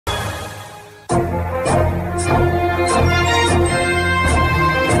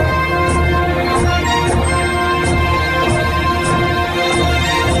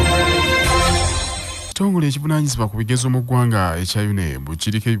Ekitongole ekivunaanyizibwa ku bigezo mu ggwanga ekya UNEB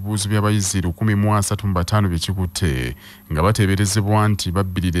kiriko ebibuuzo by'abayizi 135 byekikutte nga bateeberezebwa nti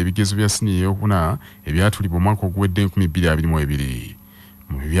babbirira ebigezo bya siniya eyokuna ebyatulibwa omwaka oguwedde 2022.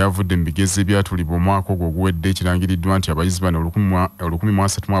 Mu byavudde mu bigezo ebyatulibwa omwaka ogwo oguwedde kirangiriddwa nti abayizi bano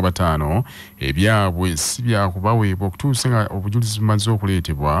 135 ebyabwe si byakubaweebwa okutuusa nga obujulizi bumaze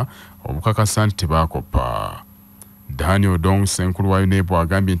okuleetebwa obukakasa nti tebaakoppa. Daniel Dong Senkulu wa UNEB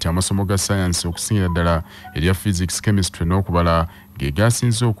agambye nti amasomo ga science okusingira ddala erya physics, chemistry n'okubala ge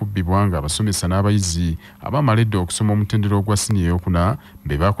gasinze okubbibwa nga abasomesa n'abayizi abamaledde okusoma omutendera ogwa siniya eyokuna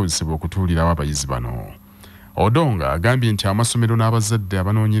be bakozesebwa okutuulirawo abayizi bano. Odonga agambye nti amasomero n'abazadde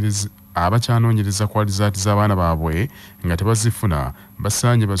abakyanoonyereza ku alizaati z'abaana baabwe nga tebazifuna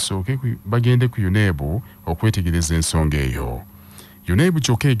basaanye basooke bagende ku UNEB okwetegereza ensonga eyo. UNEB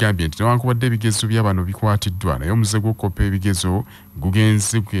kyokka egambye nti newankubadde ebigezo bya bano bikwatiddwa naye omuze gw'okukoppa ebigezo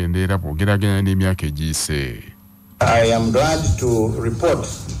gugenze kukendeera bw'ogeraganya n'emyaka egiyise. I am glad to report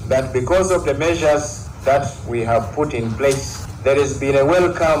that because of the measures that we have put in place, there has been a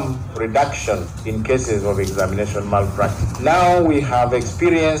welcome reduction in cases of examination malpractice. Now we have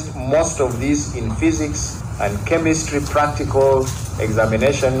experienced most of this in physics and chemistry practical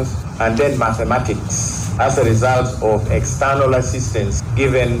examinations and then mathematics as a result of external assistance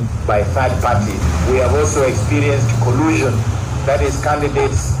given by third parties. We have also experienced collusion, that is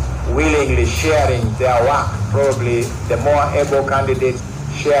candidates willingly sharing their work, probably the more able candidates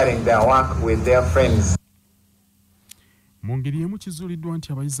sharing their work with their friends. Mu ngeri emu kizuuliddwa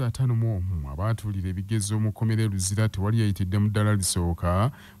nti abayizi 5 abaatuulira ebigezo mu kkomera Luzira tewali yayitidde mu ddala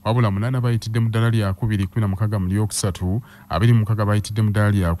lisooka wabula 8 bayitidde mu ddala lya 2 mu lyokusatu 26 bayitidde mu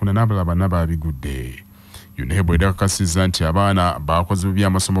ddala lya 4 n'abalala 4 Babikutte. UNEB edakakasizza nti abaana bakoze bubi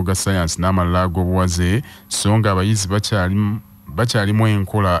amasomo ga sayansi n'amalala ag'obuwaze so nga abayizi bakyalimu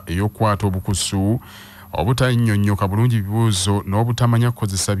enkola ey'okukwata obukusu obutannyonnyoka bulungi bibuuzo n'obutamanya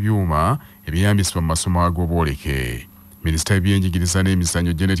kukozesa byuma ebyeyambisibwa mu masomo ag'obwoleke. Minisita w'ebyenjigiriza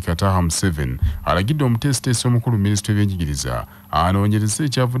n'emizannyo Janet Kataha Museveni alagidde omuteesiteesi omukulu Minisitule y'ebyenjigiriza anoonyereze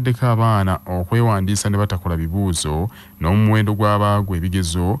ekyavuddeko abaana okwewandiisa ne batakola bibuuzo n'omuwendo gw'abaagwa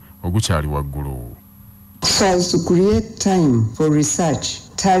ebigezo ogukyali waggulu. So as to create time for research,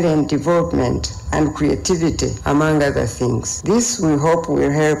 talent development and creativity, among other things. This we hope will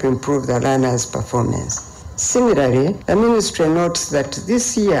help improve the learners' performance. Similarly, the ministry notes that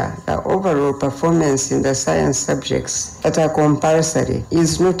this year the overall performance in the science subjects that are compulsory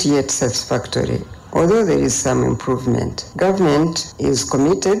is not yet satisfactory. Although there is some improvement, government is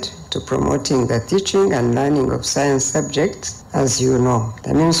committed to promoting the teaching and learning of science subjects. As you know,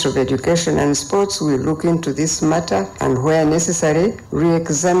 the Ministry of Education and Sports will look into this matter and, where necessary,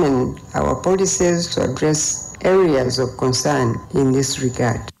 re-examine our policies to address areas of concern in this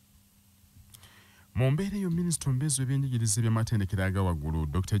regard. Mu mbeera eyo Minisita ombeezi w'ebyenjigiriza eby'amatendekero aga waggulu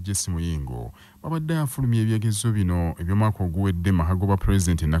Dr. Jesse Muyingo babadde afulumya ebyegezo bino eby'omwaka oguwedde Mahagoba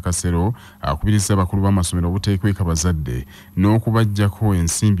Pulezidenti Nakasero akubiriza abakulu b'amasomero obuteekweka bazadde n'okubaggyako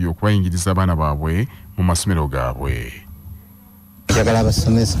ensimbi okubayingiriza abaana baabwe mu masomero gaabwe. Njagala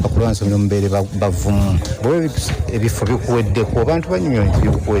abasomesa bakulu b'amasomero mbeere bavumu ebifo bikuweddeko abantu banyonyi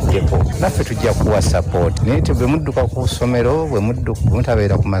bikuweddeko naffe tujja kuwa support naye bwe mudduka ku ssomero bwe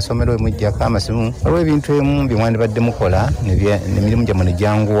mutabeera ku masomero bwe mujjako amasimu waliwo ebintu ebimu bye mwandibadde mukola n'emirimu gyammwe ne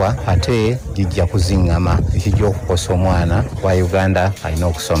gyanguwa ate gijja kuziŋŋama ekijja okukosa omwana wa Uganda alina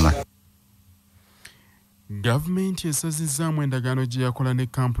okusoma. Gavumenti esazizzaamu endagaano gye yakola ne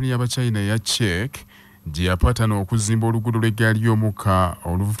kampuni y'Abachina ya Czech gye yapatana okuzimba oluguudo lw'eggaali y'omukka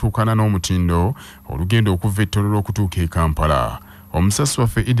olutuukana n'omutindo olugenda okuva ettolero okutuuka e Kampala. Omusasi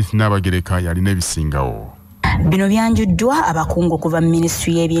waffe Edith Nabagereka yalina ebisingawo. Bino byanjuddwa abakungu kuva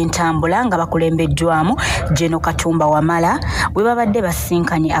Ministry y'ebyentambula nga bakulembeddwamu Jeno Katumba Wamala bwe babadde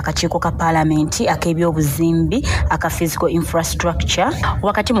basinkanye akakiiko ka Paalamenti ak'ebyobuzimbi aka physical infrastructure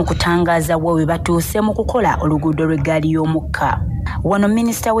wakati mu kutangaaza we batuuse mu kukola oluguudo lw'eggaali y'omukka. Wano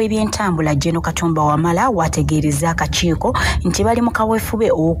Minisita w'ebyentambula Jeno Katumba Wamala wategeereza akakiiko nti bali mu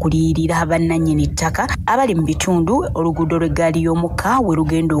kaweefube ow'okuliyirira bannannyini ttaka abali mu bitundu oluguudo lw'eggaali y'omukka we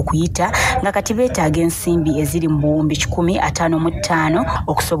lugenda okuyita nga kati beetaaga ensimbi eziri mu buwumbi 155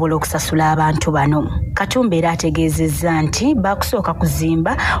 okusobola okusasula abantu bano. Katumba era ategeezezza nti baakusooka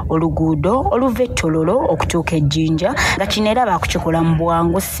kuzimba oluguudo oluva ettololo okutuuka e Jinja nga kino era baakukikola mu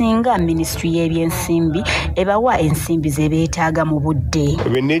bwangu singa Ministry y'ebyensimbi ebawa ensimbi ze beetaaga mu budde.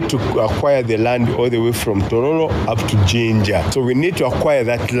 We need to acquire the land all the way from Tororo up to Jinja. So we need to acquire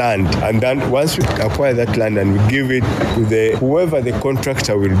that land, and then once we acquire that land and we give it to whoever the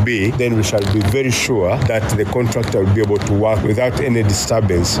contractor will be, then we shall be very sure that the contractor will be able to work without any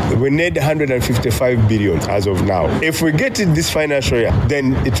disturbance. We need 155 billion as of now. If we get it this financial year,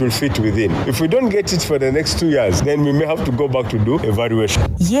 then it will fit within. If we don't get it for the next 2 years, then we may have to go back to do evaluation.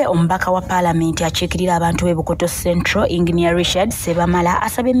 Ye ombaka wa parliament achikirira abantu b'Ebukoto Central Engineer Richard Sebamala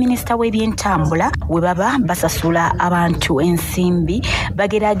asabye minister w'ebyentambula we baba basasula abantu ensimbi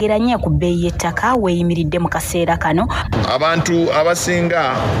bagerageranye ku bbeeyi y'ettaka weeyimiridde mu kaseera kano. Abantu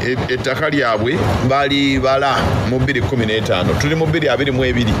abasinga ettaka lyabwe bali bala mu 2015 tuli mu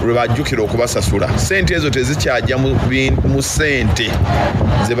 2022 lwe bajjukira okubasasula. Sente ezo tezikyajja mu sente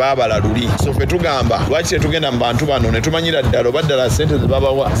ze baabala luli. So fe tugamba lwaki tetugenda mu bantu bano ne tumanyira ddala obaddala sente ze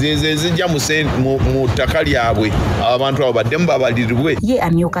babawa zizijja mu ttaka lyabwe abantu abo baddemu babaliribwe. Ye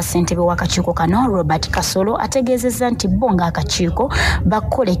amyuka ssentebe w'akakiiko kano Robert Kasolo ategeezezza nti bo ng'akakiiko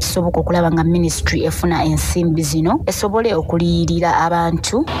bakola ekisoboka okulaba nga ministry efuna ensimbi zino esobole okuliyirira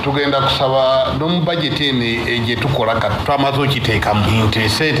abantu. Tugenda kusaba n'omu budget eno gye tukola twamaze okiteekamu nti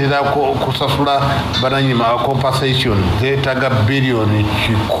sente kusasula bananyima compensation zeetaga biliyoni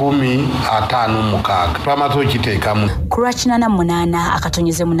 156 twamaze okiteekamu. Ku Lwakinana 8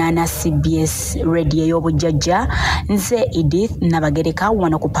 akatonyeze 8 CBS radio y'obujjajja nze Edith Nabagereka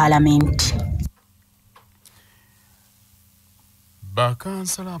wano ku Parliament.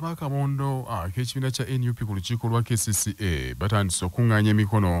 Bakansala abakabondo ak'ekibiina kya NUP ku lukiiko lwa KCCA batandise okuŋŋaanya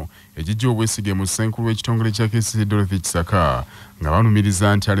emikono egijja obwesige mu ssenkulu w'ekitongole kya KCCA Dorothy Kisaka nga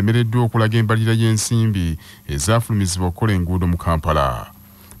banumiriza nti alemereddwa okulaga embalirira y'ensimbi ezaafulumizibwa okukola enguudo mu Kampala.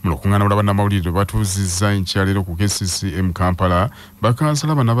 Mu lukuŋŋaana lwa bannamawulire batuuzizza enkyaleero ku KCCA mu Kampala,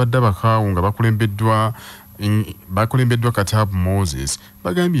 bakansala bano abadde abakaawu nga bakulembeddwa Katabu Moses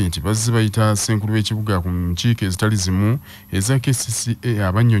bagambye nti bazze bayita ssenkulu w'ekibuga ku nkiiko ezitali zimu eza KCCA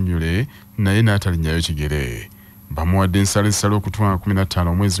abannyonnyole naye n'atalinnyayo kigere. Bamuwadde ensalessala okutwala 15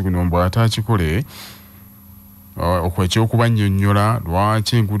 omwezi guno mbw ataakikole okweky'okubannyonnyola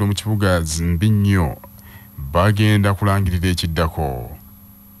lwaki enguudo mu kibuga zimbi nnyo bagenda kulangirira ekiddako.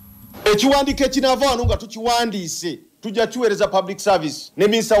 Ekiwandiiko ekinaava wano nga tukiwandiise tujja kiweereza public service ne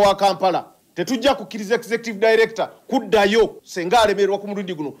minisita wa Kampala. Tetujja kukkiriza executive director kuddayo senga alemerwa ku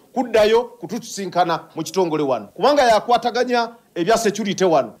mulundi guno kuddayo kutusinkana mu kitongole wano kubanga yakwataganya ebya security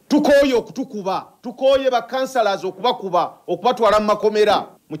wano. Tukooye okutukuba, tukooye ba councillors okubatwala mu makomera.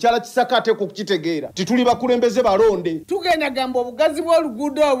 Mukyala Kisaka ateeka okukitegeera tituli bakulembeze balonde. Tugenda gamba obugazi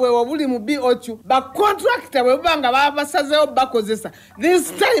bw'oluguudo obwe obuli mu BOQ ba contractor bwe banga babasazeewo bakozesa.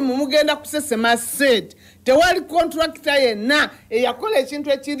 This time mugenda kusesema said tewali contractor yenna eyakola ekintu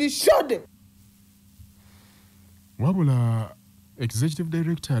ekiri shode. Wabula Executive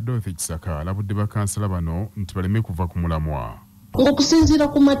Director Dorothy Kisaka alabudde bakansala bano nti baleme kuva ku mulamwa. Okusinziira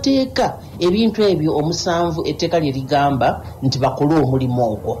ku mateeka ebintu ebyo omusanvu etteeka lye ligamba nti bakole omulimu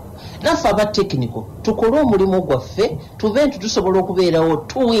ogwo. Naffe aba technical tukole omulimu gwaffe tube nti tusobola okubeerawo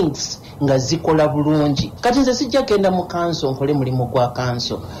 2 weeks nga zikola bulungi. Kati nze sijja genda mu kanso nkole mulimu gwa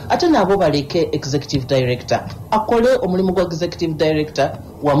kanso ate nabo baleke Executive Director akole omulimu gwa Executive Director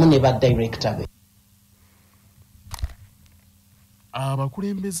wamu ne ba director be.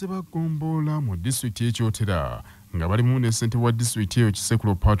 Abakulembeze bagombola mu disitulikiti y'Ekyotera nga balimu ne ssentebe wa disitulikiti eyo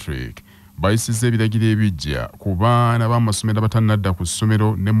Kisekulo Patrick bayisizza ebiragiro ebiggya ku baana b'amasomero abatannadda ku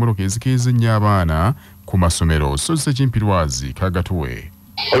ssomero n'emmoloka ezikeeza nnyo abaana ku masomero. So Sekimpirwazi Kagatuwe.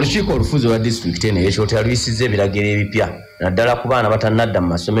 Olukiiko olufuzi lwa disitulikiti eno ey'Ekyotera luyisizza ebiragiro ebipya naddala ku baana batannadda mu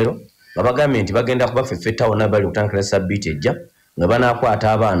masomero nga bagambye nti bagenda kubafeffettawo nabali kutandikira ssabbiiti ejja nga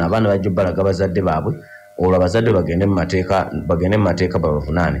banaakwata abaana bajja balaga bazadde baabwe olwo abazadde bagende mu mateeka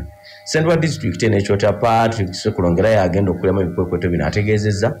babavunaane. Ssentebe wa disitulikiti eno y'Ekyotera Patrick Sekulongera yagenda okulemu ebikwekweto bino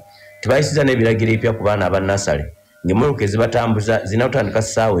ategeezezza tibayisiza n'ebiragiro ebipya ku baana aba nasale ng'emmoloka ezibatambuza zinaatandika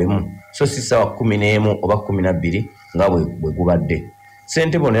ssaawa emu so si ssaawa 11 oba 12 nga bwe gubadde.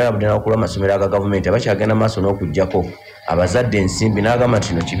 Ssentebe ono yalabudde n'abakulira amasomero aga gavumenti abakyagenda maaso n'okuggyako abazadde ensimbi n'agamba nti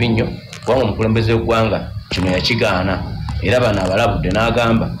kino kibi nnyo kubanga omukulembeze w'eggwanga kino yakigaana era bano abalabudde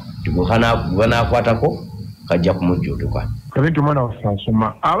n'agamba nti banakwatako kajja kumujjuutuka. Kabenti omwana waffe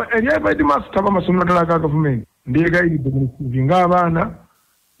asoma eryabadde maaso taba amasomero ddala ga gavumenti mbyegayiridde nga abaana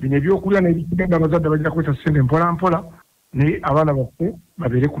bino ebyokulya n'ebikigenda abazadde bajja kukozesa ssente mpola mpola ne abaana baffe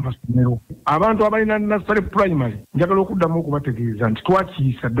babeere ku masomero. Abantu abalina nursery primary njagala okuddamu okubategeeza nti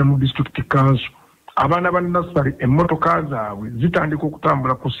twakiyisa dda mu district council abaana ba nursery emmotoka zaabwe zitandika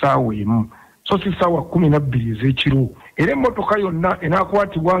okutambula ku ssaawa emu so si ssaawa 12 ez'ekiro era emmotoka yonna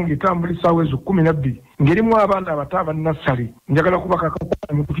enaakwatibwa ng'etambula essaawa ezo 12 ng'erimu abaana abato abannasale njagala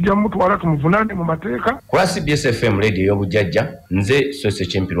kubakakasa tujja mumutwala tumuvunaane mu mateeka. Kwa CBS FM radio y'obujjajja nze Sose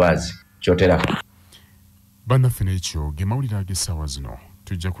Chempirwazi kyotera bannaffe n'ekyo ge mawulire ag'essaawa zino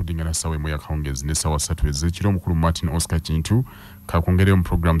tujja kudingana ssaawa emu yakawungezi n'essaawa 3 ez'ekiro omukulu Martin Oscar Kintu kakwongereyo mu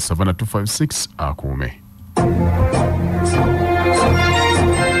programu Savannah 256 akuume.